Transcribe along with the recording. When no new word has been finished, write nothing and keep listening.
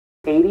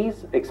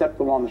80s, except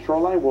along the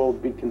shoreline will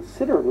be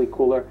considerably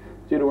cooler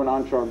due to an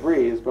onshore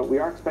breeze, but we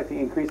are expecting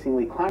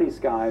increasingly cloudy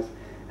skies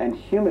and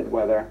humid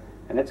weather,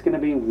 and it's going to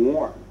be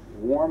warm.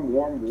 Warm,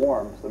 warm,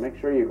 warm. So make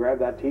sure you grab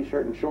that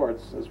t-shirt and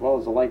shorts as well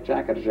as a light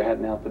jacket as you're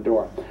heading out the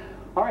door.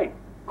 All right,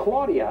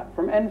 Claudia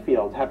from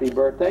Enfield, happy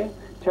birthday.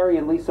 Terry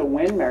and Lisa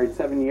Wynn, married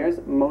 7 years.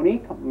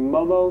 Monique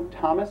Momo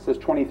Thomas is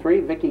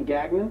 23. Vicky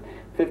Gagnon,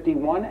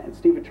 51. And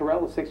Steva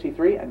Terrell is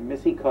 63. And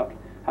Missy Cook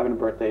having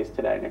birthdays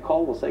today.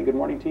 Nicole, we'll say good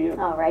morning to you.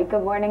 All right,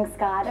 good morning,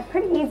 Scott. A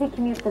pretty easy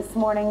commute this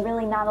morning.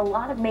 Really not a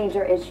lot of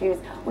major issues.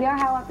 We are,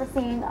 however,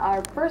 seeing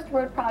our first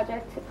road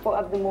project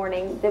of the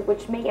morning,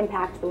 which may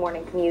impact the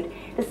morning commute.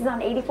 This is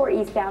on 84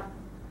 eastbound.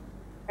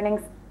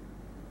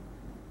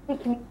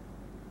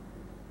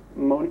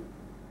 Monique.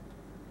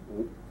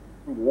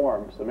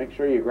 Warm, so make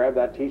sure you grab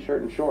that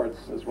t-shirt and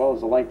shorts as well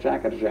as a light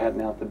jacket as you're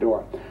heading out the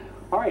door.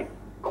 All right,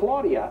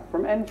 Claudia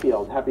from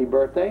Enfield, happy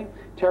birthday.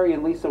 Terry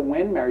and Lisa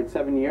Wynn, married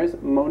 7 years.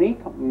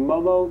 Monique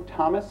Momo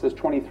Thomas is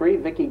 23.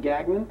 Vicky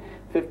Gagnon,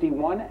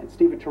 51. And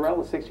Steva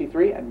Terrell is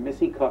 63. And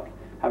Missy Cook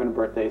having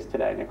birthdays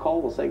today.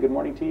 Nicole, we'll say good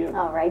morning to you.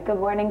 All right, good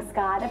morning,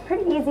 Scott. A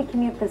pretty easy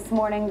commute this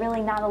morning.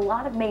 Really not a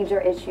lot of major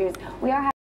issues. We are